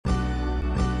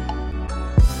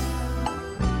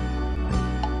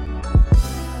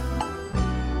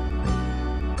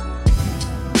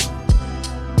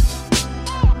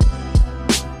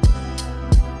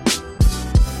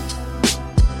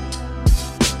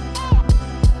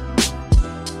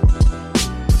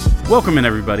Welcome in,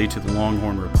 everybody, to the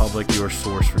Longhorn Republic, your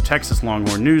source for Texas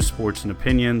Longhorn news, sports, and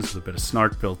opinions with a bit of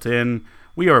snark built in.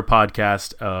 We are a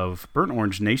podcast of Burnt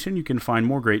Orange Nation. You can find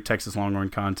more great Texas Longhorn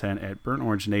content at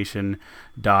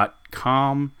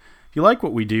burntorangenation.com. If you like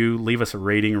what we do, leave us a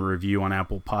rating or review on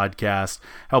Apple Podcasts.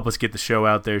 Help us get the show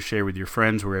out there. Share with your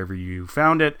friends wherever you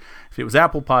found it. If it was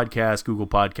Apple Podcasts, Google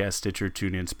Podcasts, Stitcher,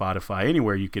 TuneIn, Spotify,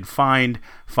 anywhere you can find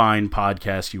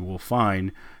podcasts, you will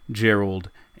find Gerald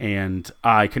and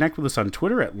I. Connect with us on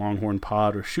Twitter at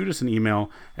LonghornPod or shoot us an email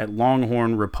at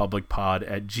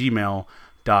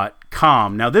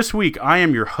longhornrepublicpod@gmail.com. Now, this week, I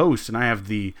am your host, and I have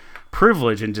the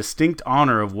privilege and distinct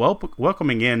honor of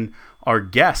welcoming in our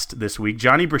guest this week,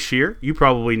 Johnny Brashear. You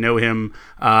probably know him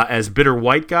as Bitter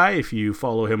White Guy if you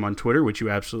follow him on Twitter, which you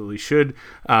absolutely should,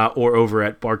 or over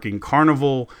at Barking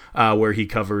Carnival, where he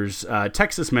covers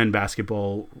Texas men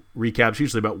basketball recaps,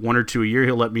 usually about one or two a year.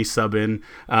 He'll let me sub in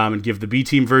and give the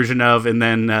B-team version of, and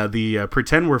then the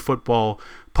Pretend We're Football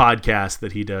podcast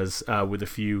that he does with a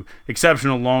few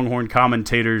exceptional Longhorn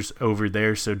commentators over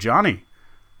there. So, Johnny,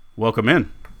 welcome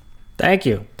in. Thank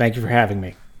you. Thank you for having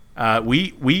me.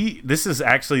 This is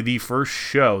actually the first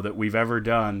show that we've ever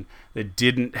done that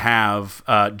didn't have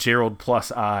Gerald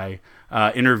plus I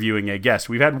interviewing a guest.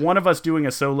 We've had one of us doing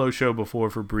a solo show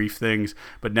before for brief things,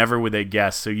 but never with a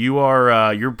guest. So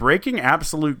you're breaking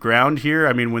absolute ground here.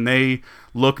 I mean, when they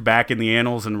look back in the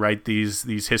annals and write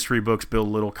these history books, Bill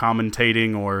Little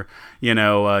commentating, or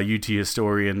UT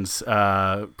historians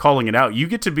calling it out, you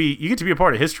get to be a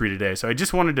part of history today. So I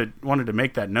just wanted to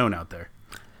make that known out there.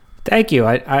 Thank you.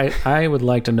 I would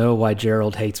like to know why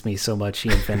Gerald hates me so much.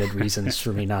 He invented reasons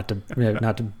for me not to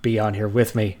be on here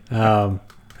with me.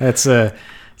 It's a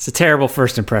terrible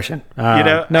first impression.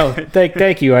 No,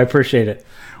 thank you. I appreciate it.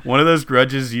 One of those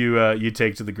grudges you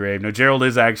take to the grave. No, Gerald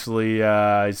is actually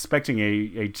expecting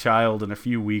a child in a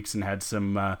few weeks and had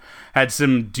some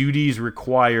duties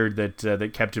required that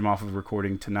kept him off of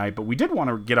recording tonight. But we did want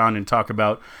to get on and talk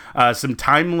about some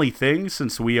timely things,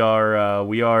 since we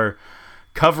are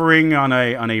covering on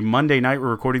a Monday night. We're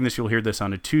recording this. You'll hear this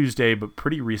on a Tuesday, but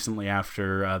pretty recently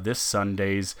after this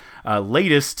Sunday's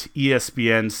latest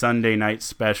ESPN Sunday night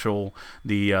special,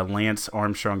 the Lance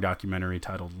Armstrong documentary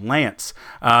titled Lance.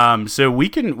 So we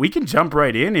can jump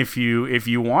right in if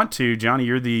you want to, Johnny.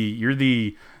 You're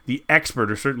the expert,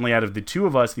 or certainly out of the two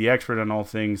of us, the expert on all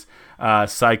things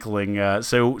cycling.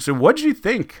 So what did you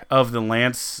think of the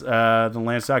Lance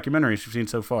documentaries you've seen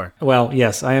so far? Well,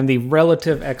 yes, I am the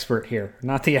relative expert here,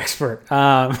 not the expert.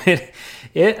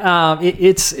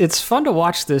 It's fun to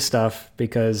watch this stuff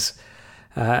because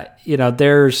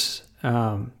there's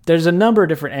a number of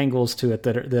different angles to it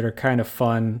that are kind of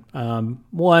fun.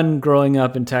 One, growing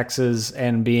up in Texas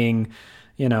and being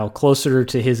closer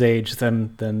to his age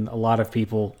than a lot of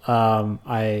people.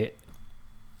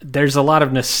 There's a lot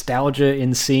of nostalgia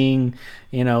in seeing,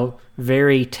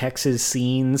 very Texas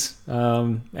scenes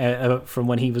from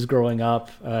when he was growing up.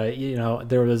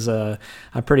 There was I'm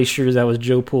pretty sure that was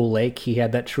Joe Pool Lake. He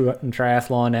had that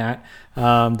triathlon at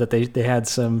that they had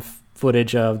some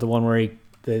footage of, the one where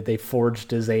they forged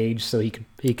his age so he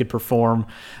could perform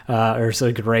or so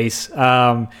he could race.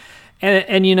 And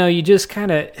you just kind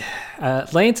of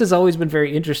Lance has always been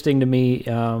very interesting to me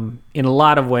in a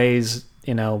lot of ways,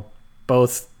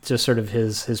 both just sort of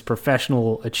his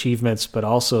professional achievements, but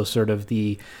also sort of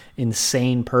the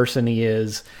insane person he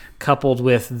is, coupled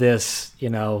with this,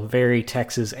 very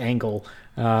Texas angle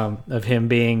of him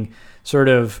being sort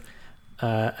of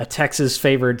a Texas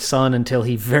favored son until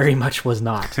he very much was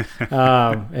not,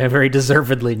 and very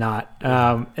deservedly not.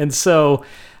 And so,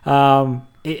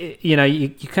 you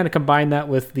kind of combine that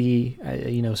with the,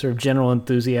 sort of general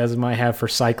enthusiasm I have for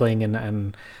cycling,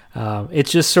 and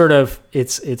it's just sort of,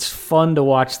 it's fun to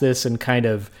watch this and kind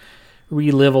of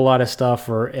relive a lot of stuff,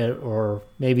 or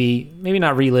maybe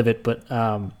not relive it, but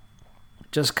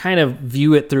just kind of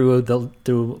view it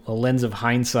through a lens of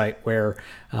hindsight, where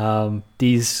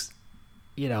these,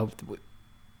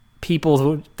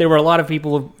 people there were a lot of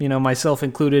people, myself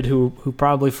included, who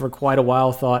probably for quite a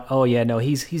while thought, oh yeah, no,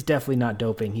 he's definitely not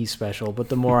doping, he's special. But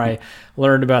the more I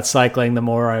learned about cycling, the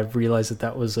more I've realized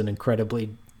that was an incredibly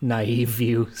naive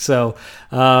view. So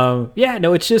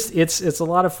it's a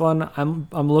lot of fun.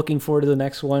 I'm looking forward to the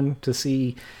next one to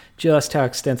see just how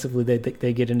extensively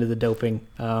they get into the doping,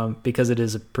 because it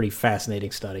is a pretty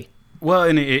fascinating study. Well,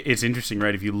 and it's interesting,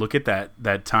 right? If you look at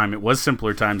that time, it was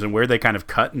simpler times, and where they kind of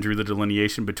cut and drew the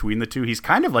delineation between the two. He's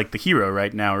kind of like the hero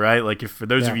right now, right? Like, if for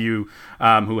those of you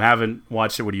who haven't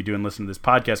watched it, what are you doing? Listen to this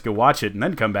podcast, go watch it, and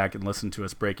then come back and listen to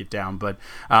us break it down. But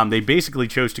they basically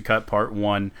chose to cut part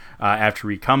one after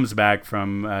he comes back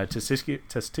from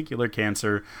testicular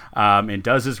cancer and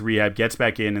does his rehab, gets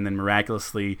back in, and then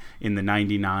miraculously in the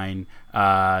 '99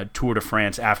 Tour de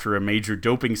France, after a major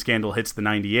doping scandal hits the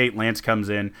 '98, Lance comes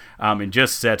in and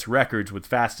just sets records with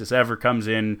fastest ever, comes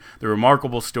in. The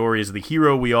remarkable story is the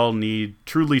hero we all need,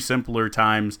 truly simpler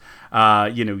times,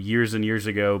 years and years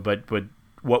ago, but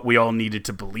what we all needed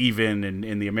to believe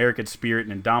in the American spirit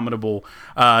and indomitable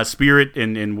spirit,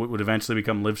 and what would eventually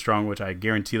become Livestrong, which I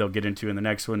guarantee they'll get into in the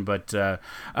next one. But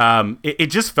it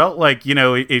just felt like,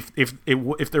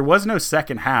 if there was no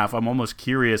second half, I'm almost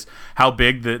curious how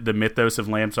big the mythos of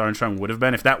Lance Armstrong would have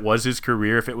been if that was his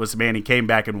career. If it was, man, he came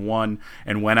back and won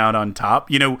and went out on top.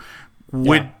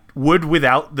 Would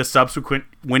without the subsequent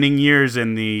winning years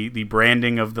and the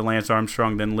branding of the Lance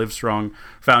Armstrong then Livestrong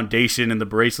Foundation and the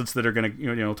bracelets that are going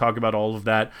to talk about all of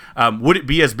that, would it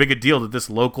be as big a deal that this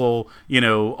local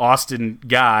Austin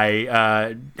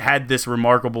guy had this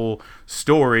remarkable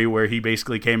story where he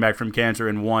basically came back from cancer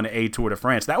and won a Tour de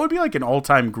France? That would be like an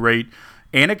all-time great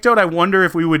anecdote. I wonder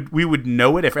if we would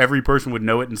know it, if every person would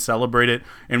know it and celebrate it,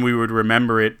 and we would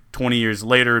remember it 20 years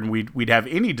later, and we'd have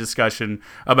any discussion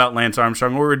about Lance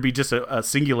Armstrong, or it would be just a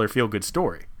singular feel-good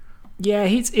story. Yeah,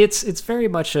 it's very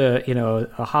much a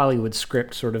Hollywood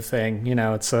script sort of thing.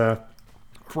 It's a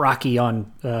Rocky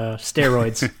on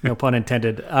steroids, no pun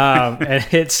intended. And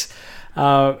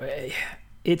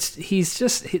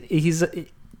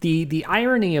The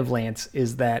irony of Lance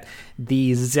is that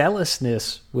the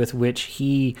zealousness with which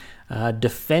he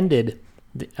defended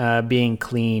being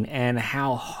clean, and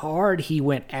how hard he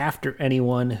went after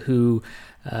anyone who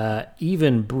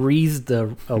even breathed a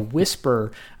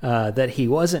whisper that he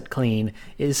wasn't clean,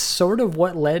 is sort of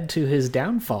what led to his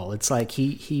downfall. It's like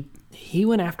he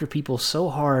went after people so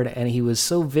hard, and he was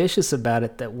so vicious about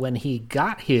it that when he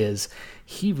got his,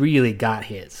 he really got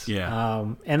his. Yeah.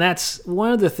 And that's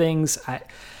one of the things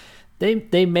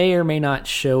They may or may not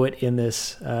show it in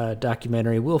this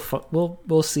documentary.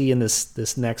 We'll see in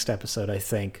this next episode, I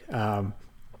think,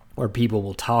 where people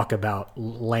will talk about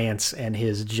Lance and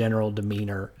his general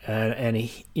demeanor. And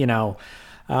he,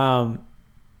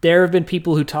 there have been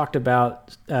people who talked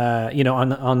about,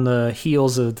 on the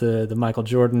heels of the Michael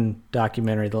Jordan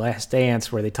documentary, The Last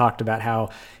Dance, where they talked about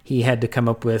how he had to come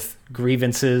up with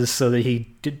grievances so that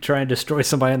he did try and destroy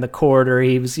somebody on the court, or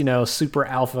he was, super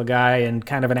alpha guy and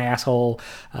kind of an asshole.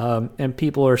 And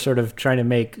people are sort of trying to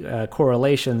make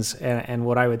correlations. And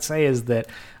what I would say is that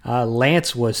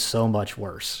Lance was so much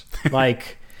worse.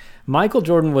 Like, Michael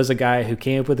Jordan was a guy who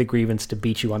came up with a grievance to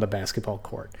beat you on the basketball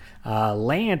court.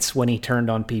 Lance, when he turned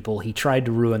on people, he tried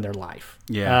to ruin their life.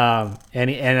 Yeah.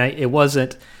 It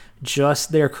wasn't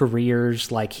just their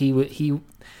careers. Like, he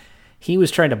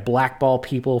was trying to blackball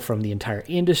people from the entire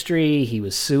industry. He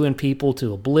was suing people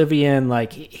to oblivion.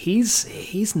 Like,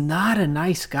 he's not a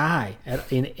nice guy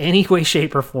in any way,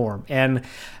 shape, or form. And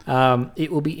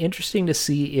it will be interesting to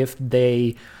see if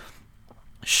they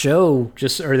show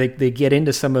they get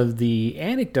into some of the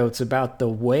anecdotes about the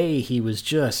way he was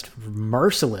just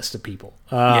merciless to people.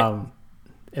 And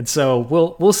so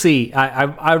we'll see.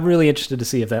 I'm really interested to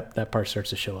see if that part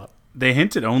starts to show up. They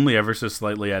hinted only ever so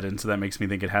slightly at it, and so that makes me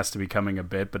think it has to be coming a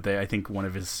bit. But I think one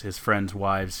of his friend's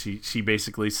wives, she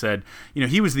basically said,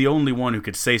 he was the only one who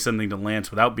could say something to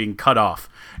Lance without being cut off.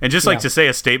 And just to say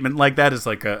a statement like that is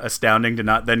like astounding, to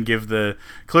not then give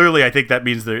clearly I think that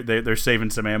means they're saving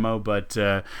some ammo, but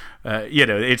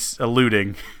it's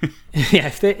alluding. Yeah,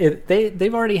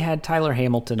 they've already had Tyler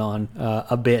Hamilton on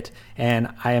a bit,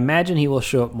 and I imagine he will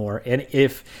show up more. And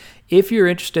if you're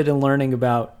interested in learning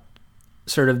about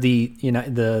sort of the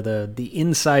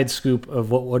inside scoop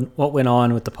of what went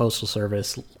on with the Postal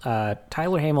Service,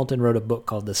 Tyler Hamilton wrote a book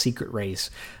called The Secret Race,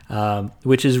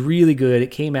 which is really good.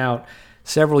 It came out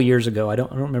several years ago. I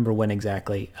don't remember when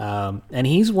exactly. And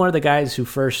he's one of the guys who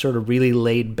first sort of really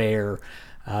laid bare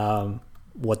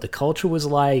what the culture was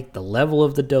like, the level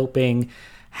of the doping,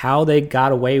 how they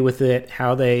got away with it,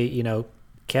 how they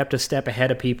kept a step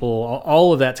ahead of people.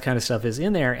 All of that kind of stuff is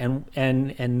in there,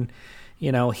 and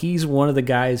he's one of the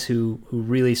guys who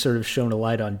really sort of shone a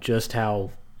light on just how,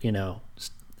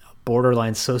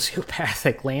 borderline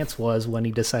sociopathic Lance was when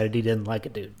he decided he didn't like a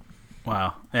dude.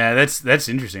 Wow. Yeah, that's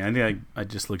interesting. I think I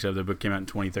just looked up, the book came out in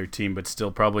 2013, but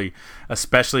still probably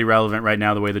especially relevant right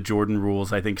now, the way the Jordan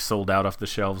rules, I think, sold out off the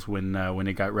shelves when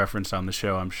it got referenced on the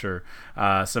show. I'm sure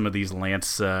some of these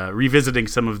Lance revisiting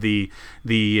some of the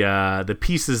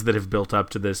pieces that have built up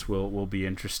to this will be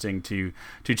interesting to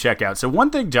check out. So one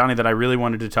thing, Johnny, that I really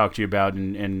wanted to talk to you about,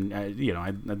 and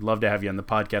I'd love to have you on the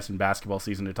podcast in basketball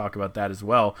season to talk about that as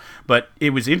well. But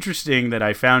it was interesting that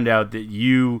I found out that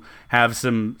you have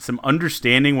some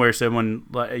understanding where someone,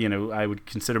 I would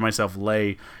consider myself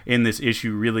lay in this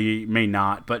issue, really may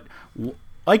not. But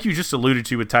like you just alluded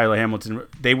to with Tyler Hamilton,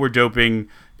 they were doping,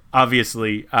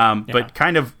 obviously, but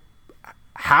kind of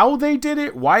how they did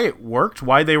it, why it worked,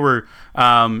 why they were,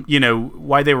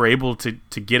 why they were able to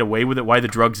get away with it, why the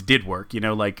drugs did work.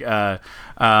 What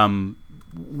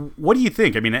do you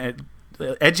think? I mean,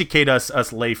 educate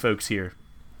us lay folks here.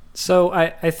 So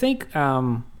I think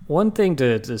one thing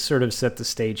to sort of set the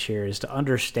stage here is to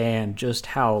understand just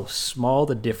how small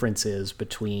the difference is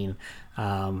between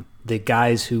the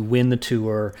guys who win the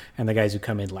tour and the guys who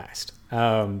come in last.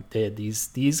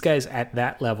 These guys at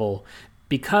that level,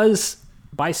 because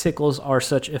bicycles are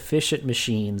such efficient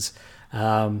machines,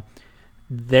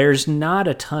 there's not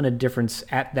a ton of difference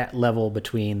at that level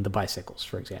between the bicycles,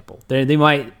 for example. They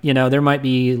might, there might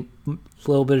be a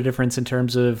little bit of difference in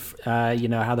terms of,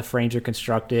 how the frames are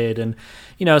constructed. And,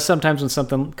 sometimes when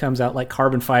something comes out like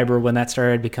carbon fiber, when that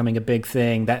started becoming a big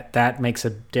thing, that makes a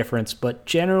difference. But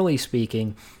generally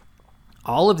speaking,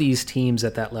 all of these teams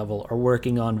at that level are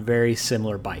working on very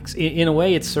similar bikes. In a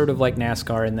way, it's sort of like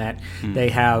NASCAR in that they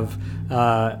have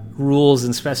rules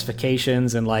and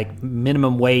specifications and like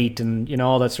minimum weight and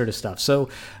all that sort of stuff. So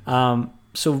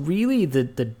really, the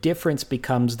difference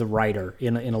becomes the rider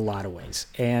in a lot of ways,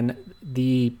 and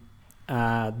the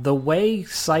way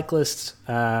cyclists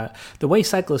are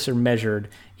measured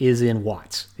is in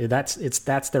watts.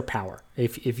 That's their power.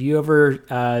 If you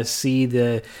ever see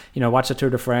watch the Tour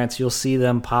de France, you'll see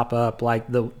them pop up like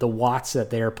the watts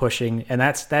that they are pushing, and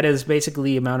that is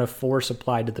basically the amount of force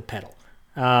applied to the pedal.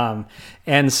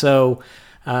 And so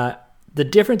the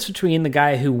difference between the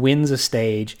guy who wins a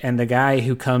stage and the guy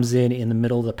who comes in the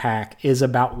middle of the pack is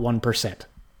about 1%.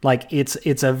 Like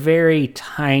it's a very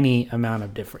tiny amount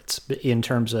of difference in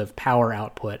terms of power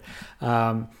output.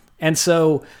 And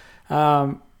so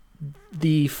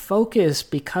the focus,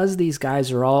 because these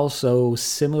guys are all so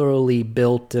similarly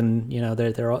built and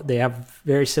they have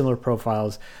very similar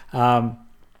profiles,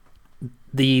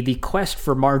 the quest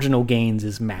for marginal gains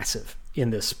is massive in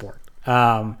this sport.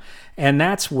 And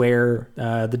that's where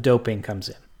the doping comes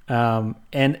in.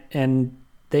 And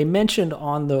they mentioned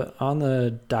on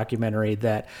the documentary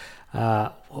that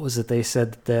what was it? They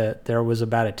said that there was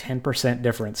about a 10%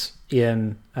 difference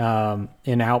in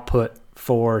output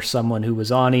for someone who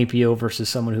was on EPO versus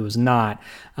someone who was not.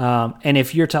 And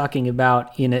if you're talking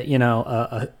about in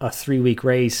a 3-week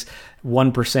race,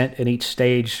 1% in each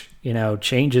stage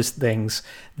changes things,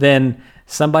 then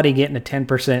somebody getting a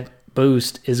 10%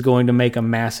 boost is going to make a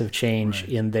massive change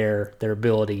in their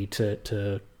ability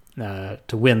to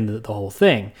win the whole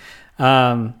thing.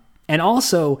 And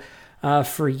also,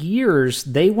 for years,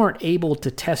 they weren't able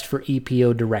to test for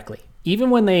EPO directly.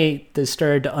 Even when they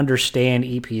started to understand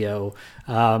EPO,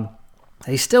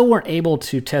 they still weren't able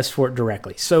to test for it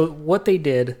directly. So what they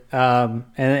did,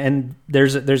 and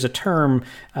there's a term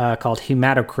called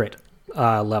hematocrit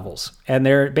levels, and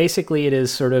it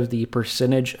is sort of the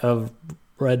percentage of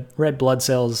red blood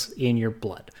cells in your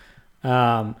blood.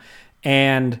 And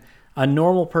a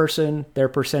normal person, their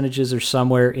percentages are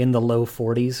somewhere in the low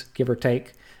 40s, give or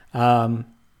take.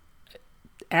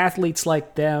 Athletes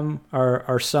like them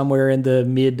are somewhere in the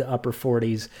mid to upper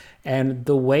 40s. And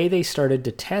the way they started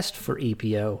to test for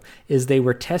EPO is they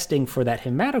were testing for that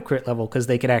hematocrit level because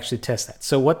they could actually test that.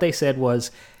 So what they said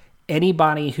was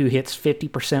anybody who hits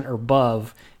 50% or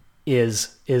above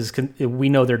is we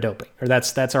know they're doping, or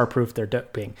that's our proof they're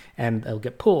doping, and they'll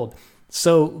get pulled.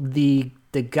 So the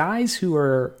guys who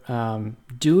are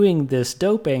doing this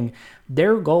doping,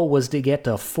 their goal was to get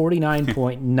to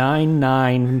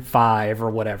 49.995 or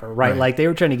whatever, right? Like they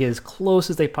were trying to get as close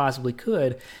as they possibly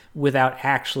could without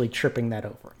actually tripping that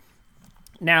over.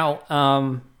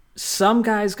 Now, some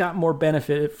guys got more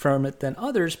benefit from it than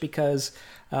others because,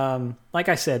 like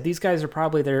I said, these guys are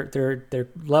probably their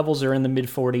levels are in the mid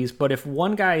 40s. But if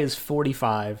one guy is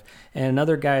 45 and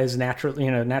another guy is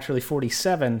naturally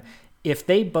 47, if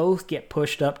they both get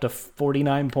pushed up to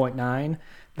 49.9,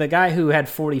 the guy who had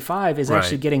 45 is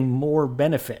actually getting more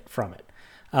benefit from it.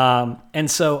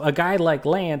 And so a guy like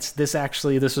Lance, this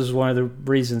was one of the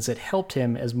reasons it helped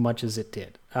him as much as it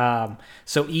did.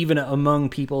 So even among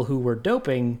people who were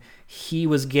doping, he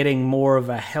was getting more of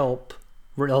a help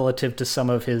relative to some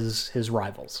of his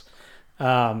rivals.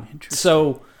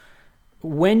 So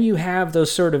when you have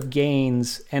those sort of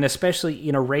gains, and especially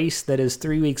in a race that is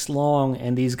 3 weeks long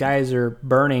and these guys are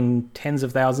burning tens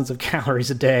of thousands of calories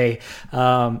a day,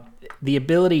 the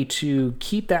ability to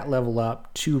keep that level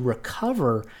up, to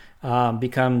recover,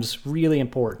 becomes really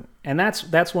important. And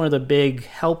that's one of the big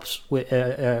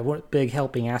big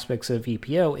helping aspects of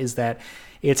EPO, is that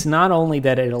it's not only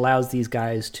that it allows these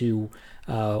guys to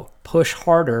push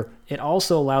harder, it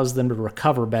also allows them to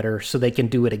recover better so they can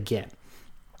do it again.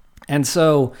 And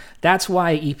so that's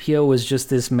why EPO was just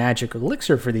this magic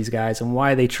elixir for these guys, and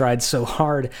why they tried so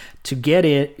hard to get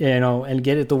it, and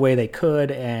get it the way they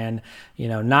could, and,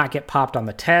 not get popped on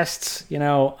the tests,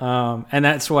 and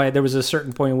that's why there was a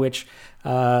certain point in which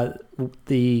what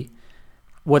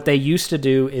they used to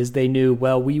do is they knew,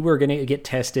 well, we were going to get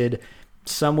tested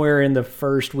somewhere in the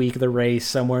first week of the race,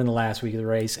 somewhere in the last week of the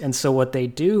race. And so what they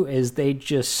do is they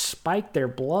just spike their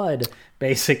blood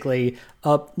basically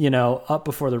up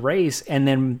before the race, and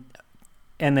then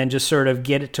just sort of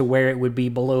get it to where it would be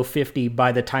below 50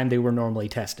 by the time they were normally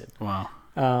tested. Wow.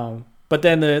 But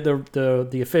then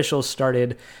the officials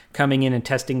started coming in and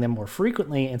testing them more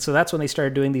frequently. And so that's when they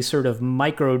started doing these sort of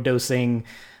micro dosing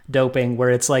doping,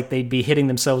 where it's like they'd be hitting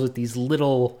themselves with these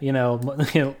little,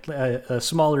 smaller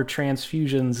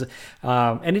transfusions,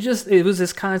 and it was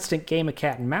this constant game of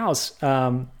cat and mouse.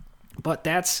 But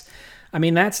that's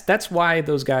why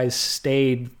those guys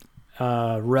stayed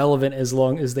relevant as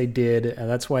long as they did. And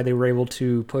that's why they were able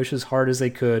to push as hard as they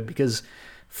could, because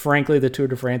frankly, the Tour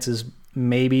de France is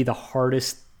maybe the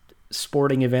hardest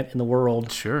sporting event in the world.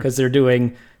 Sure. Because they're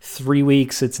doing 3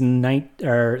 weeks. It's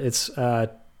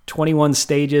 21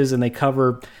 stages, and they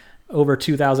cover over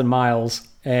 2,000 miles.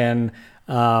 And,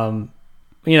 the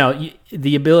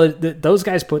ability, those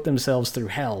guys put themselves through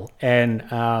hell. And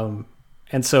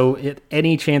so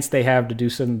any chance they have to do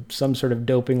some sort of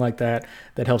doping like that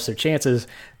helps their chances,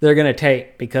 they're going to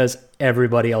take, because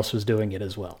everybody else was doing it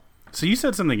as well. So you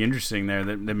said something interesting there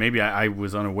that maybe I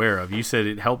was unaware of. You said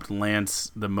it helped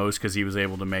Lance the most because he was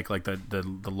able to make like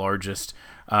the largest,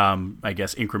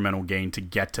 incremental gain to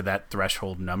get to that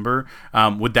threshold number.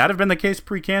 Would that have been the case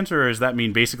pre-cancer, or does that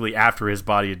mean basically after his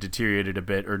body had deteriorated a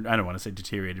bit, or I don't want to say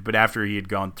deteriorated, but after he had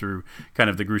gone through kind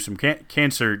of the gruesome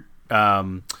cancer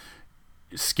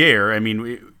scare? I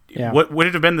mean, would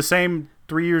it have been the same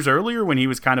 3 years earlier when he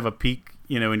was kind of a peak,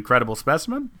 incredible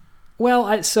specimen? Well,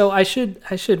 I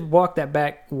should walk that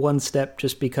back one step,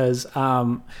 just because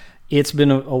it's been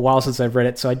a while since I've read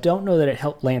it, so I don't know that it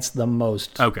helped Lance the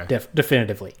most. Okay.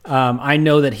 Definitively. I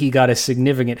know that he got a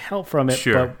significant help from it,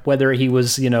 sure. But whether he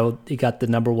was, he got the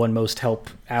number one most help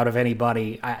out of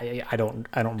anybody, I don't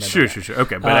remember. Sure.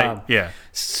 Okay, but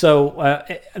So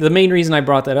the main reason I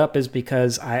brought that up is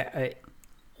because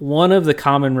one of the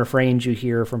common refrains you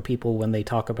hear from people when they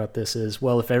talk about this is,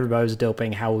 well, if everybody was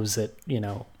doping, how was it,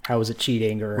 how was it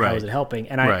cheating, or how was it helping?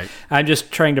 And I'm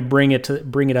just trying to bring up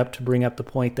the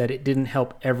point that it didn't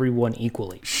help everyone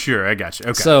equally. Sure, I got you.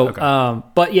 Okay. So, okay.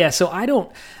 But yeah, so I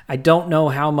don't know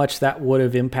how much that would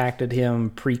have impacted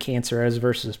him pre-cancer as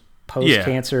versus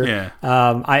post-cancer. Yeah.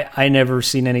 I never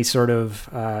seen any sort of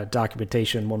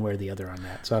documentation one way or the other on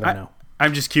that, so I don't know.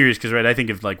 I'm just curious because, I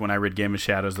think of like when I read Game of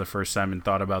Shadows the first time and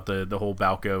thought about the whole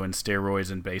Balco and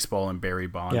steroids and baseball and Barry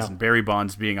Bonds, and Barry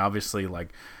Bonds being obviously like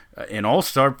an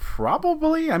all-star,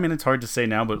 probably. I mean, it's hard to say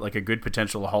now, but like a good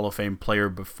potential Hall of Fame player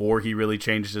before he really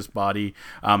changed his body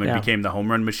and became the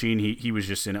home run machine. He was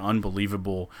just an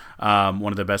unbelievable, one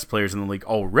of the best players in the league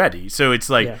already. So it's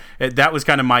like that was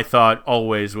kind of my thought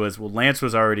always was, well, Lance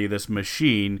was already this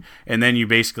machine, and then you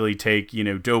basically take,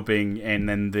 doping, and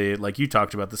then the, like you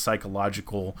talked about, the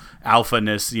psychological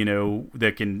alphaness,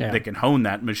 that can hone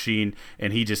that machine,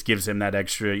 and he just gives him that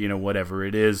extra, whatever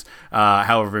it is,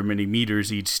 however many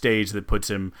meters each stage that puts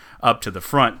him up to the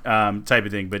front, type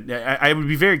of thing. But I would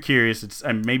be very curious.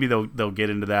 Maybe they'll get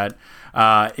into that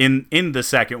in the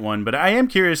second one. But I am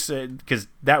curious because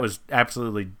that was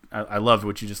absolutely, I loved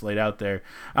what you just laid out there.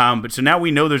 But so now we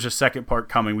know there's a second part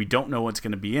coming. We don't know what's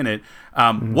going to be in it.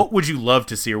 What would you love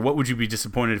to see, or what would you be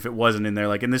disappointed if it wasn't in there?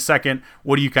 Like in the second,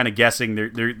 what are you kind of guessing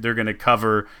they're going to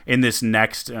cover in this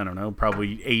next, I don't know,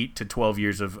 probably 8 to 12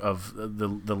 years of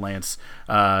the Lance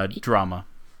drama?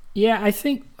 Yeah, I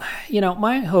think,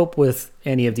 my hope with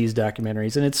any of these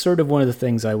documentaries, and it's sort of one of the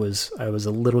things I was a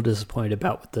little disappointed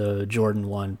about with the Jordan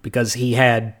one, because he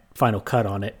had Final Cut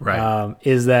on it, right.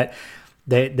 Is that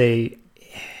they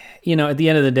at the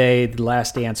end of the day, The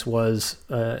Last Dance was,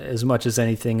 as much as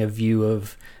anything, a view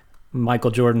of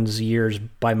Michael Jordan's years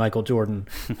by Michael Jordan.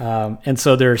 And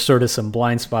so there's sort of some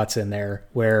blind spots in there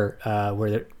where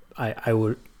I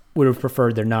would have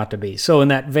preferred there not to be. So in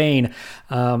that vein,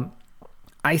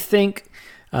 I think,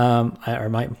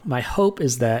 my hope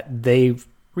is that they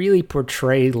really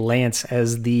portray Lance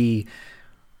as the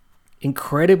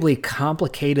incredibly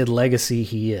complicated legacy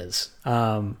he is.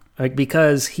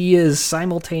 Because he is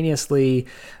simultaneously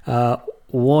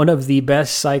one of the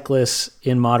best cyclists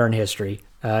in modern history.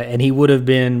 And he would have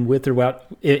been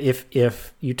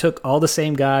if you took all the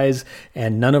same guys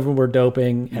and none of them were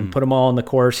doping and put them all on the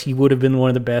course, he would have been one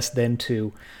of the best then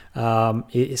too.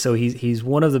 So he's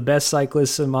one of the best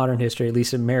cyclists in modern history, at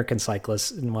least American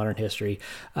cyclists in modern history.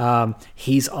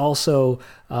 He's also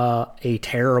a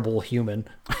terrible human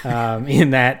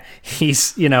in that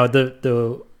he's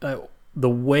the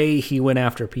way he went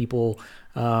after people.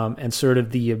 And sort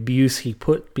of the abuse he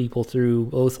put people through,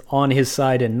 both on his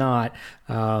side and not,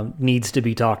 needs to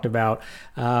be talked about.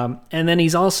 And then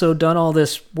he's also done all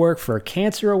this work for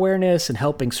cancer awareness and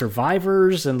helping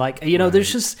survivors. And right.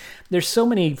 There's so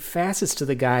many facets to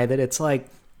the guy that it's like,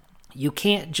 you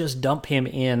can't just dump him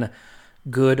in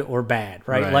good or bad,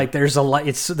 right? Like there's a lot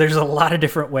of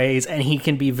different ways, and he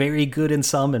can be very good in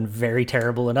some and very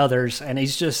terrible in others. And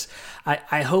he's just,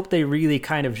 I hope they really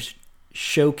kind of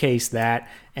showcase that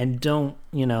and don't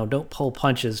pull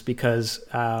punches, because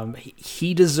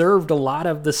he deserved a lot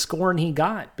of the scorn he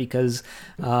got, because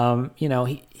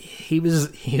he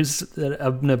was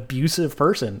an abusive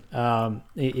person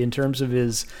in terms of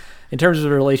the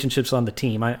relationships on the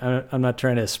team. I'm not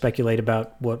trying to speculate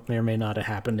about what may or may not have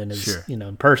happened in his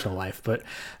personal life, but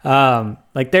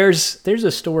there's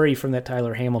a story from that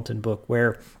Tyler Hamilton book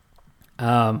where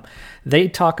they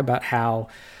talk about how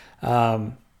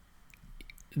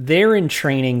they're in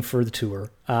training for the tour,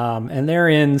 and they're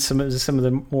in some of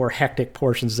the more hectic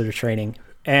portions of their training,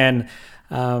 and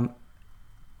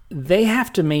they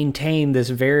have to maintain this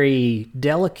very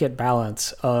delicate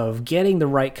balance of getting the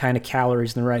right kind of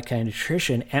calories and the right kind of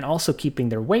nutrition, and also keeping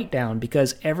their weight down,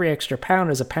 because every extra pound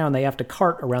is a pound they have to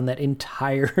cart around that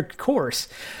entire course.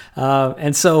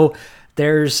 And so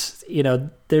there's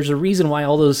a reason why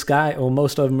all those guys, or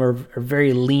most of them, are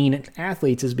very lean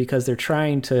athletes, is because they're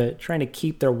trying to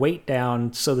keep their weight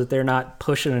down so that they're not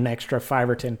pushing an extra 5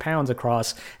 or 10 pounds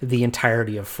across the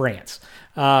entirety of France.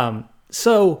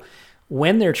 So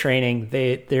when they're training,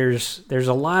 there's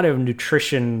a lot of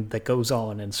nutrition that goes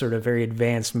on, and sort of very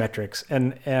advanced metrics.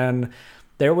 And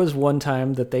there was one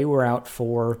time that they were out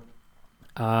for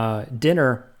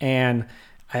dinner, and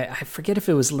I forget if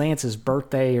it was Lance's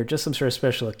birthday or just some sort of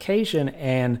special occasion,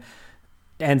 and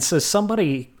so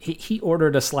somebody he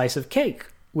ordered a slice of cake,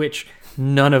 which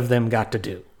none of them got to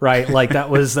do, right? Like that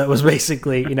was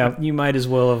basically, you might as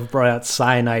well have brought out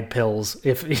cyanide pills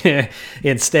if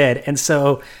instead. And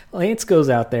so Lance goes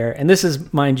out there, and this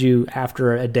is, mind you,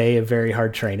 after a day of very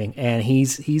hard training, and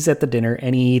he's at the dinner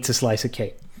and he eats a slice of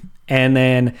cake, and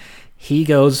then he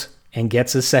goes and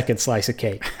gets a second slice of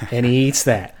cake and he eats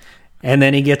that. And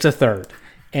then he gets a third.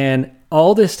 And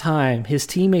all this time, his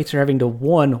teammates are having to,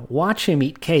 1, watch him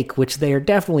eat cake, which they are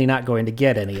definitely not going to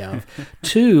get any of.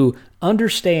 2,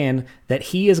 understand that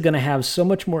he is going to have so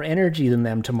much more energy than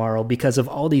them tomorrow because of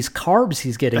all these carbs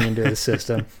he's getting into the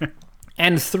system.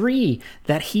 And 3,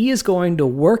 that he is going to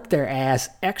work their ass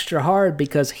extra hard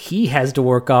because he has to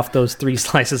work off those 3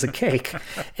 slices of cake.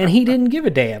 And he didn't give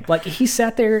a damn. Like, he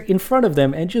sat there in front of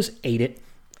them and just ate it.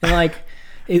 And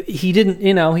he didn't,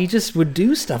 he just would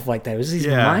do stuff like that. It was these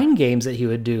mind games that he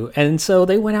would do. And so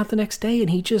they went out the next day and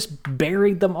he just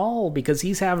buried them all because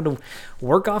he's having to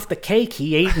work off the cake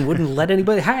he ate and wouldn't let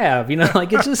anybody have,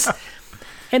 it's just,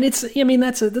 and it's,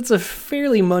 that's a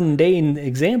fairly mundane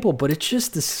example, but it's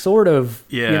just this sort of,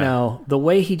 the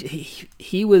way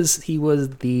he was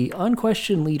the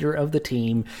unquestioned leader of the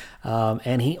team.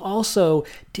 And he also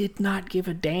did not give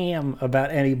a damn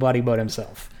about anybody but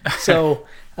himself. So,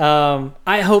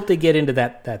 I hope they get into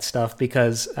that stuff,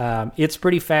 because it's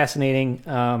pretty fascinating.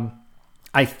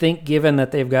 I think, given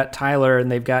that they've got Tyler and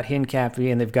they've got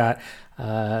Hincapie and they've got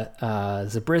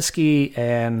Zabriskie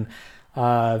and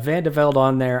Van de Velde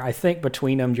on there, I think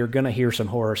between them you're going to hear some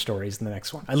horror stories in the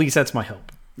next one. At least that's my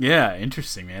hope. Yeah,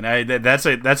 interesting, man.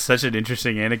 That's such an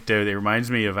interesting anecdote. It reminds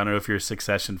me of, I don't know if you're a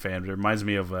Succession fan, but it reminds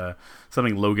me of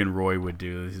something Logan Roy would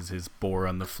do. His Boar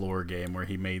on the Floor game, where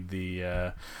he made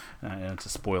the not to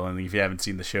spoil anything if you haven't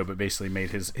seen the show, but basically made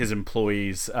his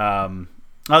employees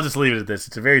I'll just leave it at this.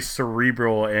 It's a very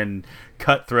cerebral and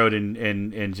cutthroat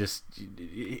and just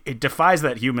it defies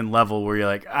that human level where you're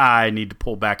like, I need to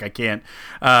pull back. I can't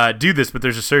do this. But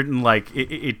there's a certain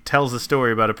it tells a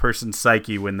story about a person's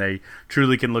psyche when they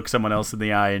truly can look someone else in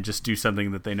the eye and just do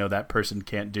something that they know that person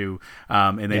can't do,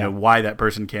 and they know why that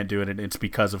person can't do it, and it's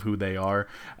because of who they are.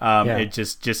 It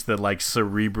just the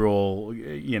cerebral,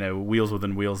 wheels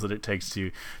within wheels that it takes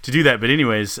to do that. But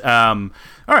anyways, all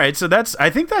right. So I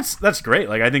think that's great.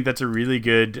 I think that's a really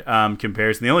good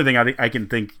comparison. The only thing I can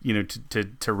think,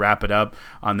 to wrap it up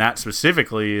on that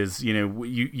specifically is,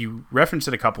 you referenced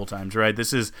it a couple times, right?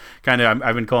 This is kind of,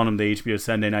 I've been calling them the HBO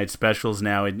Sunday night specials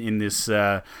now in this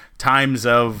times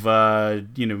of,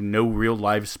 no real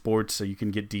live sports, so you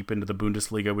can get deep into the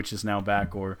Bundesliga, which is now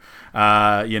back, or,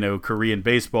 Korean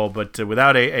baseball, but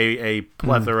without a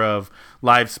plethora of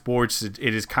live sports,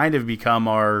 it has kind of become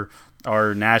our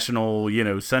national,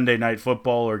 Sunday night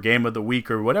football or game of the week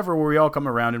or whatever, where we all come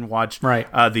around and watch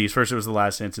these. First it was The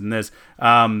Last Dance and this.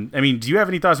 Do you have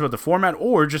any thoughts about the format,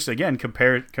 or just, again,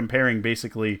 comparing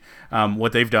basically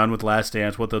what they've done with Last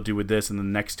Dance, what they'll do with this, and the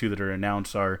next two that are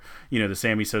announced are, the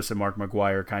Sammy Sosa, Mark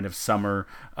McGwire kind of summer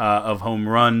of home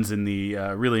runs, and the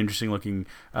really interesting looking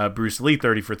Bruce Lee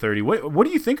 30 for 30. What do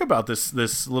you think about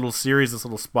this little series, this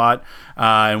little spot,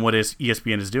 and what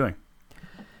ESPN is doing?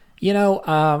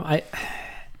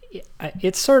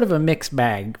 It's sort of a mixed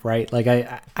bag, right?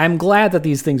 I'm glad that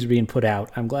these things are being put out.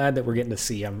 I'm glad that we're getting to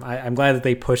see them. I'm glad that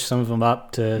they push some of them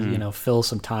up to, fill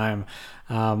some time.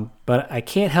 But I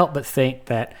can't help but think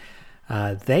that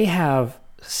they have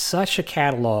such a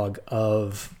catalog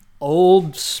of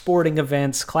old sporting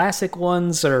events, classic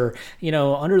ones, or,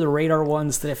 under the radar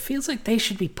ones, that it feels like they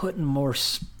should be putting more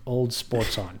old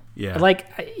sports on. Yeah.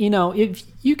 If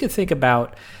you could think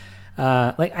about,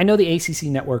 I know the ACC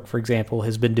network, for example,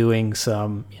 has been doing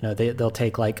some, they'll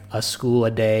take a school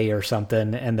a day or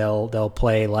something, and they'll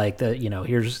play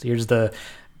here's the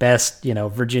best,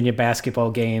 Virginia basketball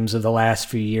games of the last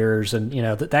few years, and,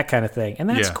 that kind of thing. And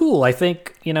that's cool. I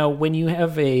think, when you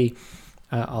have a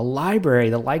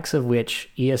library, the likes of which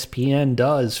ESPN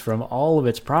does from all of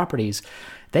its properties,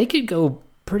 they could go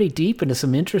pretty deep into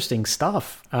some interesting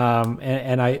stuff.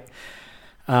 I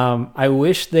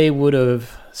wish they would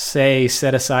have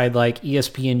set aside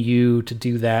ESPNU to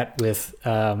do that with.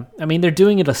 They're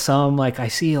doing it to some. I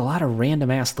see a lot of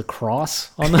random ass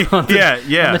lacrosse on the on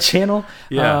the channel.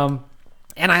 Yeah.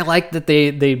 And I like that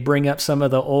they bring up some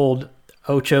of the old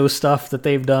Ocho stuff that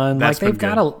they've done. They've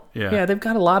got a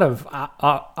lot of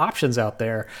options out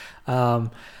there.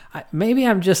 Maybe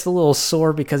I'm just a little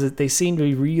sore because they seem to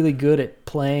be really good at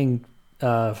playing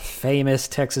famous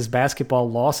Texas basketball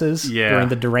losses during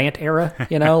the Durant era.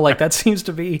 That seems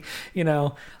to be,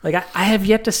 I have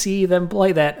yet to see them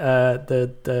play that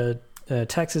the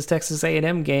Texas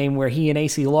A&M game where he and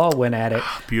AC Law went at it.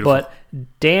 Beautiful. But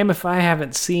damn if I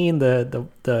haven't seen the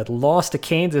loss to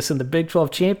Kansas in the Big 12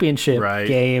 championship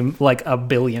game a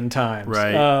billion times.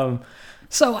 Right.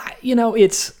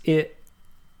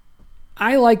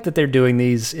 I like that they're doing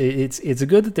these. It's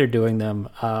good that they're doing them.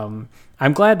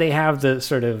 I'm glad they have the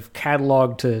sort of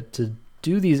catalog to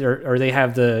do these, or they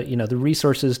have the the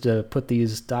resources to put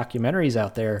these documentaries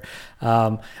out there.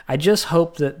 I just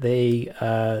hope that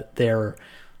they're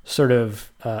sort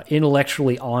of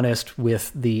intellectually honest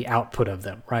with the output of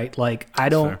them, right? I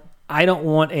don't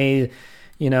want a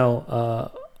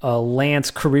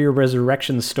Lance career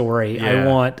resurrection story. I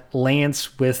want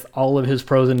Lance with all of his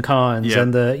pros and cons,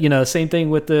 and the same thing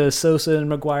with the Sosa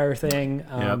and McGwire thing.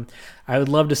 I would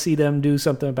love to see them do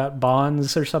something about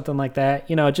Bonds or something like that.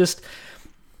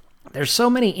 There's so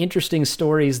many interesting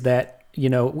stories that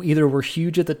either were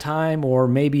huge at the time, or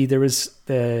maybe there was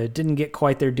didn't get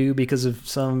quite their due because of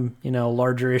some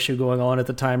larger issue going on at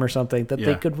the time or something that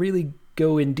they could really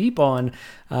go in deep on.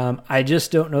 I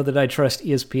just don't know that I trust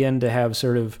ESPN to have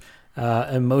sort of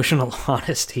emotional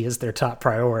honesty as their top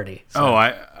priority. So. Oh,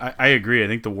 I agree. I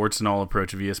think the warts and all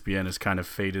approach of ESPN has kind of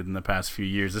faded in the past few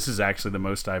years. This is actually the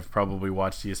most I've probably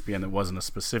watched ESPN that wasn't a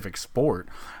specific sport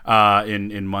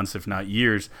in months, if not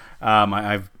years.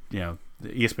 I've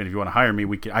ESPN, if you want to hire me,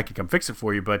 I could come fix it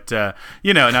for you. But not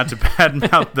to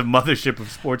badmouth the mothership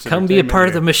of sports. Come be a part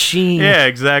of the machine. Yeah,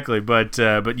 exactly. But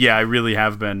yeah, I really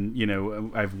have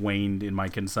been. I've waned in my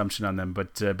consumption on them.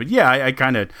 But yeah,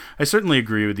 I certainly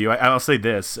agree with you. I'll say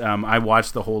this: I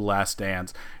watched the whole Last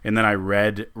Dance, and then I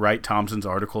read Wright Thompson's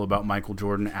article about Michael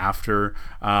Jordan after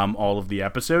all of the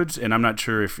episodes. And I'm not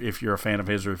sure if you're a fan of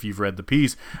his or if you've read the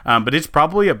piece, but it's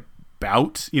probably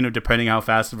about, depending how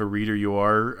fast of a reader you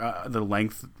are, the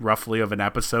length roughly of an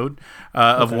episode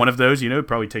of one of those. It'd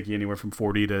probably take you anywhere from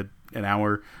 40 to an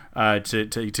hour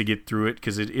to get through it,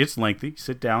 because it's lengthy.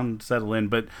 Sit down, settle in.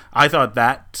 But I thought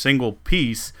that single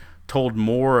piece told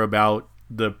more about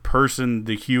the person,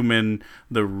 the human,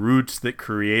 the roots that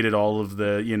created all of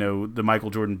the, the Michael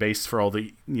Jordan base for all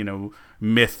the,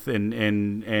 myth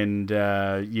and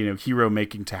hero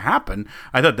making to happen.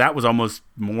 I thought that was almost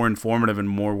more informative and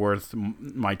more worth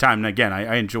my time. And again,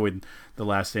 I enjoyed the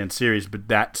Last Stand series, but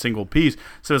that single piece.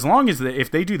 So as long as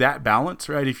if they do that balance,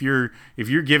 right? If you're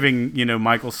giving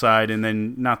Michael's side, and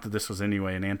then not that this was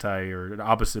anyway an anti or an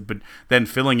opposite, but then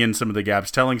filling in some of the gaps,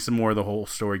 telling some more of the whole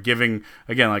story, giving,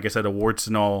 again, like I said, a warts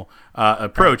and all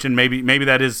approach, and maybe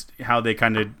that is how they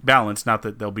kind of balance. Not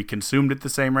that they'll be consumed at the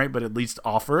same rate, but at least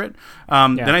offer it.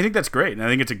 Then I think that's great, and I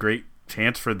think it's a great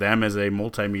chance for them as a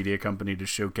multimedia company to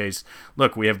showcase,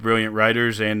 look, we have brilliant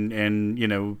writers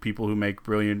and people who make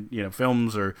brilliant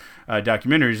films or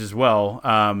documentaries as well.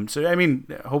 So I mean,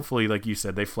 hopefully, like you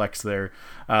said, they flex their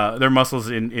muscles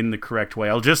in the correct way.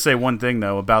 I'll just say one thing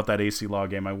though about that AC Law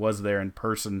game. I was there in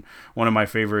person. One of my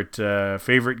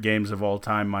favorite games of all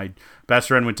time. My best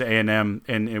friend went to A&M,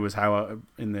 and it was how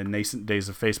in the nascent days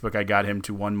of Facebook I got him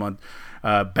to 1 month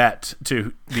bet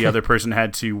to the other person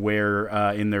had to wear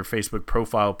in their Facebook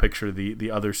profile picture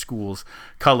the other school's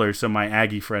colors. So my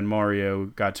Aggie friend Mario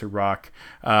got to rock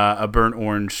a burnt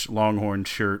orange Longhorn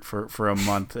shirt for a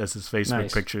month as his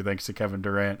Facebook picture, thanks to Kevin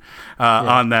Durant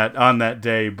on that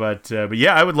day. But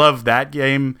yeah, I would love that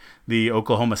game. The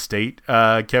Oklahoma State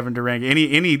Kevin Durant.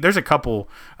 Any there's a couple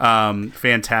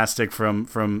fantastic from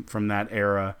that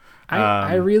era.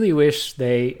 I really wish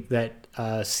that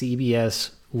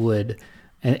CBS would,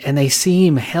 and they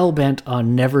seem hell bent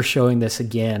on never showing this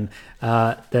again.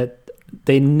 That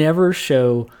they never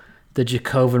show the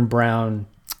Jacobin Brown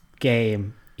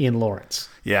game in Lawrence.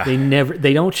 Yeah,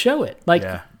 they don't show it.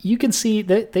 You can see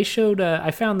that they showed.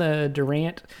 I found the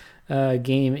Durant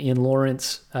game in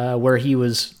Lawrence where he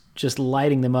was just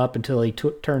lighting them up until he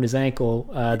turned his ankle.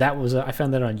 I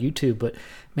found that on YouTube. But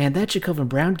man, that Jacobin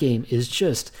Brown game is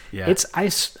just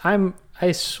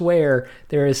I swear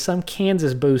there is some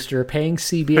Kansas booster paying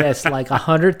CBS like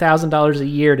 $100,000 a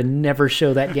year to never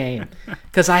show that game,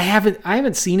 because I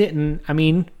haven't seen it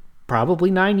in probably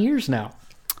 9 years now,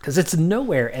 because it's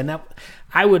nowhere. And that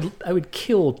I would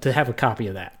kill to have a copy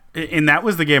of that. And that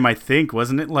was the game, I think,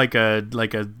 wasn't it? Like a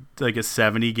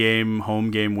 70 game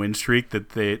home game win streak that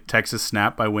the Texas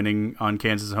snapped by winning on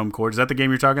Kansas home court. Is that the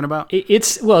game you're talking about?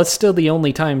 It's still the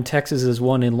only time Texas has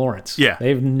won in Lawrence. Yeah,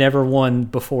 they've never won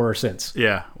before or since.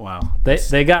 Yeah, wow.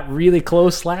 They got really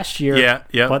close last year. Yeah.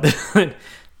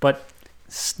 But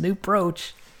Snoop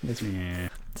Roach.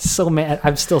 So mad.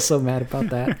 I'm still so mad about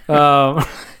that.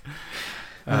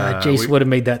 Jace would have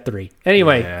made that 3.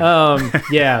 Anyway,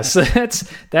 so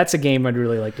that's a game I'd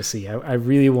really like to see. I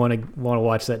really want to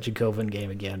watch that Jacobin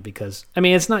game again, because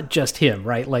it's not just him,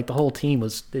 right? Like the whole team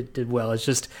did well. It's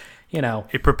just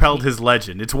it propelled his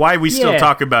legend. It's why we still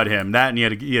talk about him. That, and he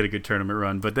had a good tournament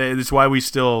run, but it's why we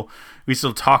still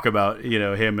talk about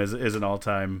him as an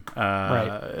all-time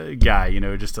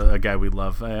guy. Just a guy we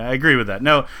love. I agree with that.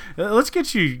 No, let's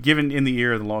get you given in the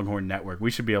ear of the Longhorn Network. We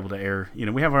should be able to air.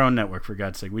 We have our own network, for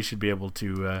God's sake. We should be able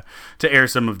to air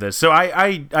some of this. So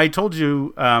I told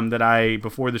you that I,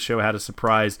 before the show, had a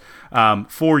surprise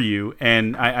for you,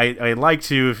 and I like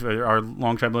to, if our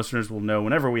longtime listeners will know,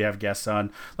 whenever we have guests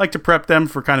on, like to prep them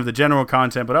for kind of the general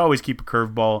content, but I always keep a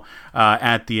curveball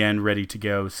at the end ready to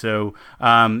go. So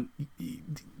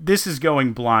this is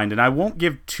going blind, and I won't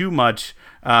give too much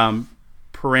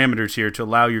parameters here to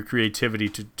allow your creativity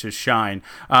to shine.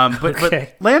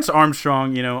 But Lance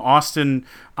Armstrong, Austin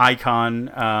icon.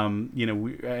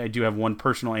 I do have one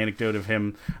personal anecdote of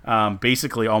him.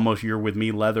 Basically, almost "You're with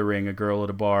me" leathering a girl at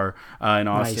a bar in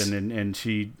Austin, and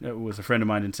she was a friend of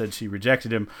mine and said she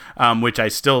rejected him, which I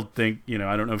still think,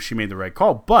 I don't know if she made the right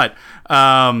call, but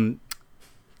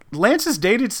Lance has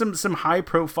dated some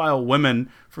high-profile women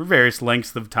for various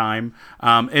lengths of time.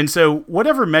 And so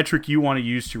whatever metric you want to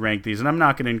use to rank these, and I'm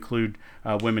not going to include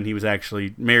women he was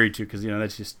actually married to, because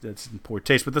that's in poor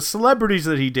taste, but the celebrities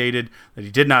that he dated that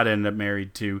he did not end up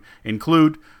married to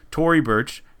include Tory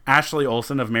Burch, Ashley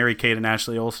Olsen of Mary-Kate and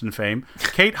Ashley Olsen fame,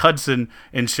 Kate Hudson,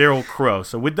 and Sheryl Crow.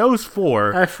 So with those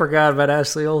 4... I forgot about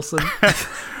Ashley Olsen.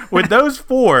 With those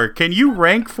 4, can you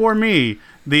rank for me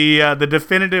the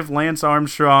definitive Lance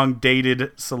Armstrong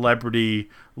dated celebrity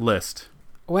list?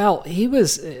 Well, he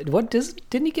was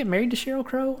didn't he get married to Sheryl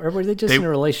Crow, or were they just in a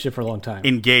relationship for a long time?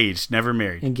 Engaged, never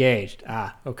married. Engaged.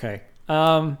 Okay.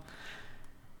 Yeah,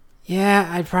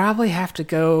 I'd probably have to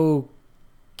go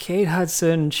Kate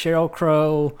Hudson, Sheryl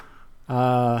Crow.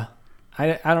 I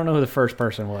don't know who the first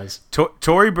person was.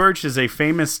 Tory Burch is a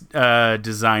famous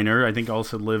designer. I think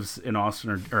also lives in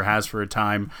Austin or has for a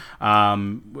time.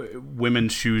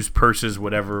 Women's shoes, purses,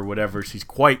 whatever. She's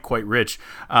quite rich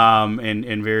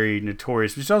and very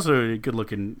notorious. She's also a good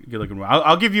looking woman.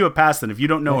 I'll give you a pass then if you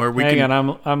don't know her. Hang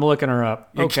on, I'm looking her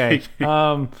up. Okay.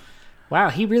 Wow,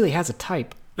 he really has a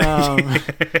type.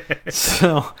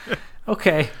 So,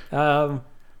 okay.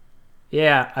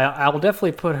 Yeah, I'll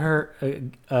definitely put her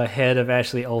ahead of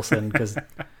Ashley Olsen because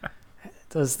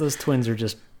those twins are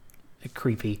just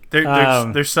creepy.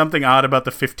 There's something odd about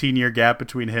the 15-year gap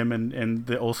between him and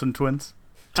the Olsen twins.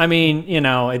 I mean,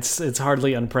 it's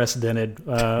hardly unprecedented.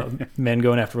 Men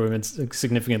going after women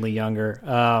significantly younger.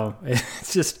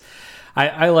 It's just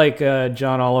I like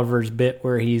John Oliver's bit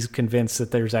where he's convinced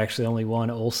that there's actually only one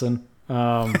Olsen.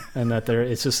 And that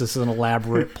it's just an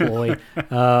elaborate ploy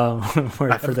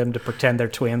for them to pretend they're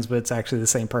twins, but it's actually the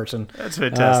same person. That's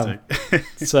fantastic.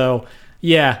 So,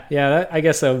 yeah, I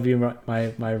guess that would be my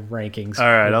rankings. All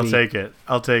right, I'll take it.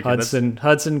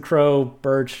 Hudson, Crow,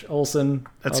 Burch, Olsen.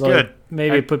 That's good.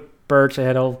 Maybe put Burch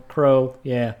ahead of Crow.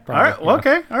 Yeah. Probably, all right. Well,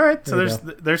 okay. All right. So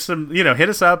there's some, hit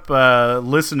us up,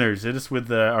 listeners. Hit us with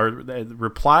our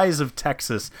replies of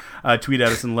Texas. Tweet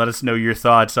at us and let us know your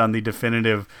thoughts on the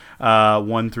definitive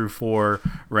 1 through 4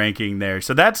 ranking there.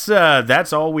 So that's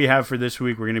all we have for this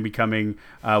week. We're going to be coming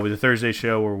with a Thursday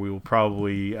show where we will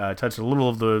probably touch a little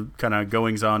of the kind of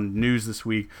goings on news this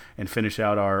week and finish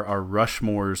out our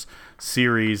Rushmores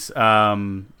series.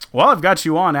 Well, I've got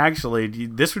you on. Actually,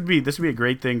 this would be a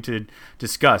great thing to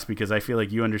discuss because I feel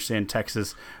like you understand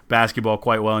Texas basketball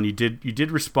quite well, and you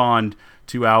did respond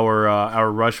to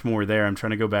our Rushmore there. I'm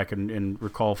trying to go back and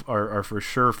recall our for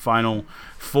sure final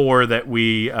 4 that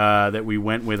we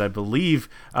went with. I believe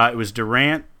it was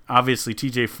Durant, obviously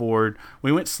TJ Ford.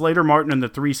 We went Slater Martin in the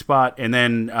 3 spot, and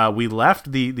then we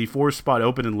left the 4 spot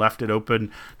open and left it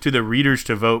open to the readers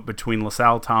to vote between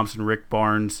LaSalle Thompson, Rick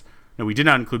Barnes. No, we did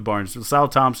not include Barnes. LaSalle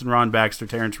Thompson, Ron Baxter,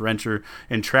 Terrence Rencher,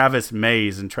 and Travis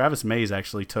Mays. And Travis Mays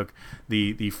actually took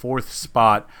the 4th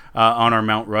spot on our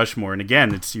Mount Rushmore. And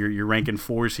again, it's you're ranking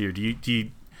 4s here. Do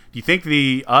you think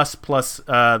the us plus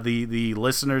the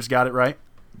listeners got it right?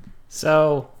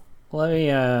 So let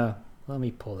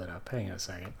me pull that up. Hang on a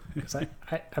second, because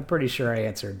I'm pretty sure I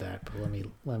answered that. But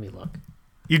let me look.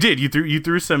 You did. You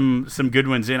threw some good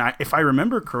ones in. If I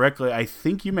remember correctly, I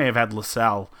think you may have had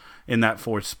LaSalle in that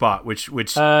 4th spot, which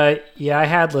I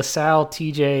had LaSalle,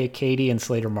 TJ, Katie, and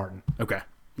Slater Martin. Okay,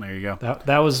 there you go.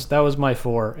 That was my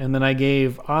 4, and then I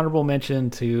gave honorable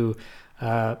mention to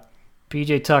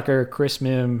PJ Tucker, Chris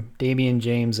Mim, Damian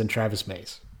James, and Travis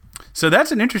Mays. So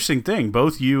that's an interesting thing.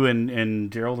 Both you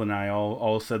and Gerald and I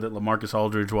all said that LaMarcus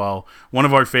Aldridge, while one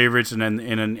of our favorites and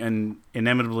an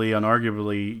inevitably,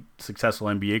 unarguably successful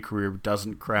NBA career,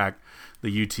 doesn't crack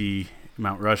the UT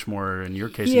Mount Rushmore. In your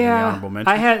case, even the honorable mention.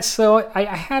 I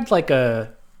had like an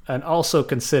also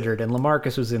considered, and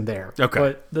LaMarcus was in there.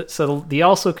 Okay. But the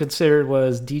also considered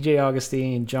was DJ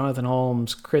Augustine, Jonathan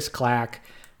Holmes, Chris Clack,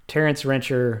 Terrence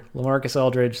Rencher, LaMarcus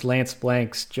Aldridge, Lance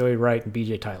Blanks, Joey Wright, and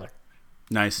BJ Tyler.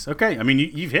 Nice. Okay. I mean,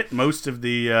 you've hit most of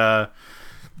the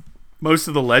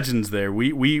legends there.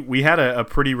 We had a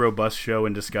pretty robust show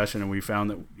and discussion, and we found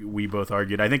that we both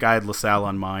argued. I think I had LaSalle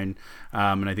on mine,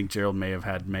 and I think Gerald may have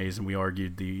had Mays, and we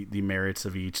argued the merits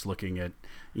of each, looking at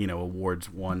awards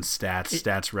won,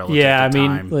 stats relative to time. Yeah, I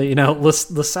mean,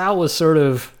 LaSalle was sort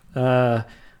of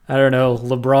I don't know,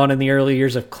 LeBron in the early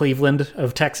years of Cleveland,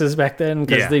 of Texas back then,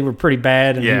 because they were pretty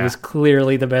bad, and he was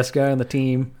clearly the best guy on the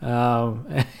team.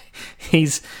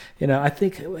 He's, I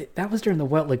think that was during the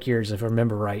Weltlick years, if I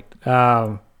remember right.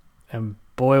 And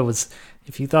boy,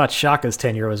 if you thought Shaka's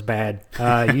tenure was bad,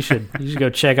 you should go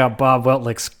check out Bob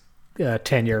Weltlick's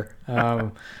tenure.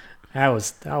 That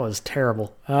was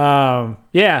terrible.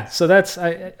 So that's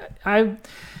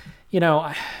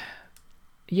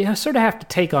you sort of have to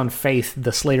take on faith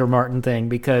the Slater Martin thing,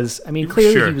 because I mean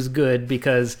clearly he was good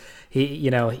because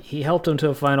he helped him to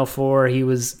a Final Four. He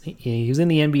was in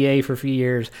the NBA for a few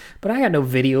years, but I got no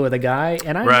video of the guy,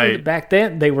 and I know that back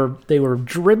then they were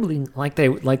dribbling like they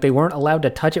weren't allowed to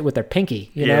touch it with their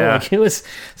pinky. Like it was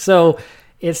so.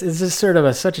 It's just sort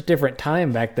of such a different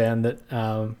time back then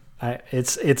that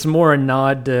it's more a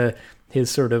nod to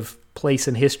his sort of place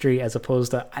in history as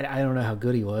opposed to I don't know how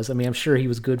good he was. I mean, I'm sure he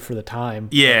was good for the time.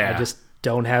 Yeah, I just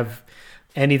don't have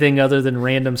anything other than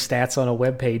random stats on a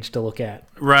webpage to look at.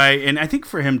 Right, and I think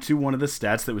for him too, one of the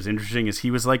stats that was interesting is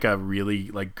he was like a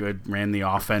really ran the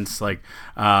offense kind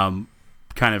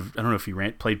of, I don't know if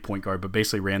he played point guard, but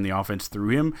basically ran the offense through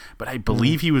him. But I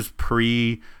believe he was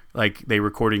pre they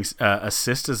recording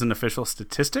assists as an official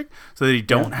statistic, so that he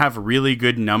don't have really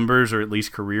good numbers, or at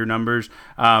least career numbers.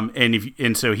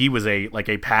 And so he was a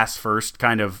pass first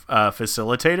kind of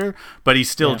facilitator, but he's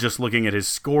still just looking at his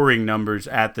scoring numbers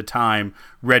at the time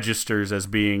registers as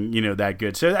being that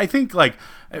good. So I think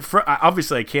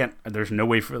obviously I can't. There's no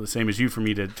way for the same as you for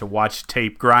me to watch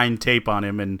tape, grind tape on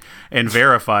him and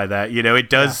verify that. It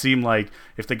does seem like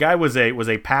if the guy was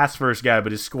a pass first guy,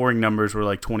 but his scoring numbers were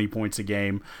like 20 points a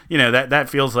game, that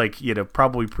feels like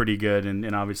probably pretty good,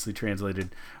 and obviously translated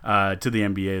to the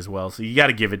NBA as well. So you got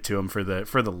to give it to him for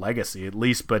the legacy at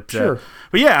least. But sure.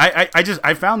 But yeah,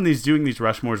 I found doing these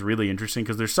Rushmores really interesting,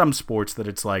 because there's some sports that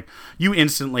it's like you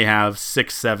instantly have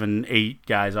 6, 7, 8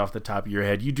 guys off the top of your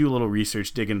head. You do a little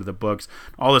research, dig into the books,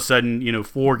 all of a sudden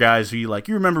 4 guys who you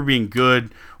remember being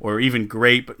good or even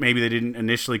great, but maybe they didn't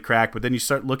initially crack. But then you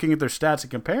start looking at their stats and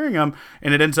comparing them,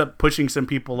 and it ends up pushing some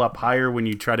people up higher when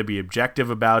you try to be objective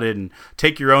about it and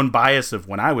take your own bias of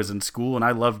when I was in school and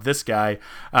I loved this guy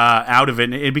out of it.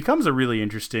 And it becomes a really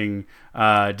interesting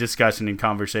discussion and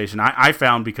conversation. I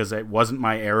found, because it wasn't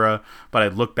my era, but I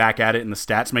look back at it and the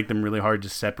stats make them really hard to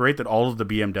separate, that all of the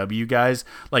BMW guys,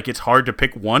 it's hard to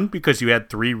pick one because you had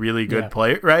 3 really good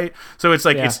players, right? So it's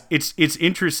it's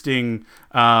interesting.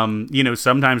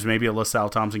 Sometimes maybe a LaSalle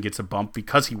Thompson gets a bump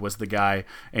because he was the guy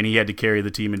and he had to carry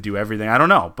the team and do everything. I don't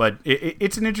know, but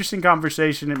it's an interesting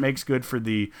conversation. It makes good for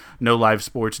the No Live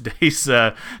Sports Days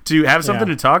to have something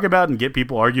to talk about and get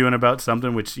people arguing about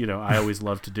something, which I always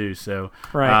love to do. So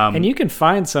right, and you can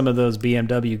find some of those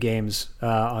BMW games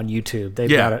on YouTube.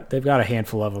 They've got a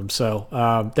handful of them.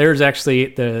 So there's actually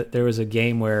there was a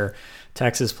game where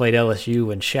Texas played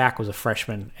LSU and Shaq was a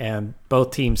freshman, and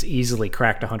both teams easily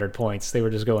cracked 100 points. They were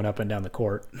just going up and down the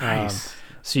court. Nice.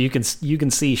 So you can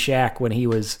see Shaq when he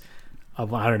was,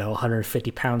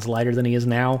 150 pounds lighter than he is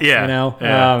now.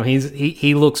 Yeah.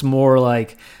 He looks more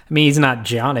like, he's not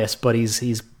Giannis, but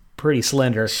he's pretty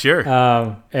slender. Sure.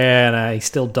 And he's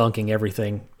still dunking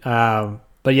everything.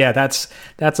 But yeah, that's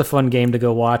a fun game to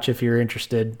go watch if you're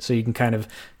interested. So you can kind of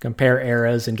compare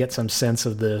eras and get some sense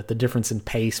of the difference in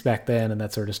pace back then and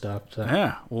that sort of stuff. So.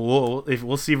 Yeah,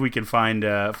 we'll see if we can find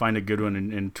a good one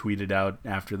and tweet it out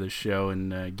after the show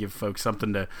and give folks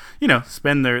something to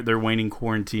spend their waning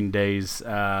quarantine days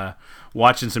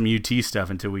watching some UT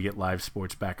stuff until we get live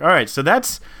sports back. All right, so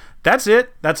that's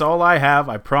it. That's all I have.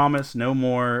 I promise. No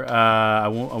more. I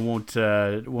won't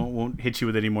hit you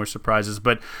with any more surprises.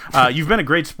 But you've been a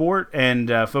great sport, and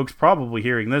folks probably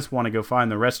hearing this want to go find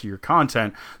the rest of your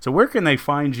content. So where can they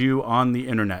find you on the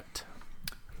internet?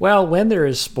 Well, when there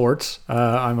is sports,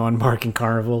 I'm on Mark and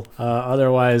Carnival.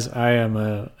 Otherwise, I am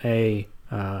a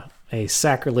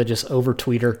sacrilegious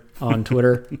overtweeter on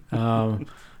Twitter.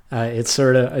 It's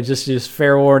sort of just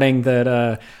fair warning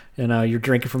that. You're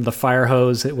drinking from the fire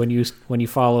hose when you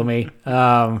follow me.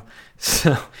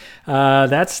 So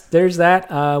there's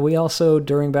that. We also,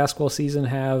 during basketball season,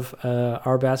 have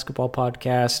our basketball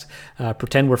podcast,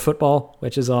 Pretend We're Football,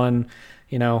 which is on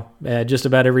just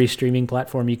about every streaming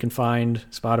platform you can find: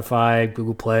 Spotify,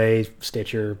 Google Play,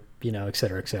 Stitcher, et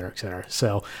cetera, et cetera, et cetera.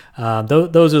 So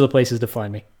those are the places to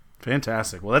find me.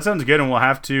 Fantastic. Well, that sounds good, and we'll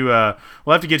have to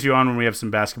get you on when we have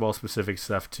some basketball specific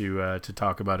stuff to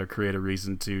talk about or create a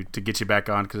reason to get you back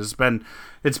on, because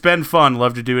it's been fun.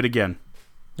 Love to do it again.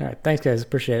 All right, thanks guys,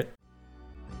 appreciate it.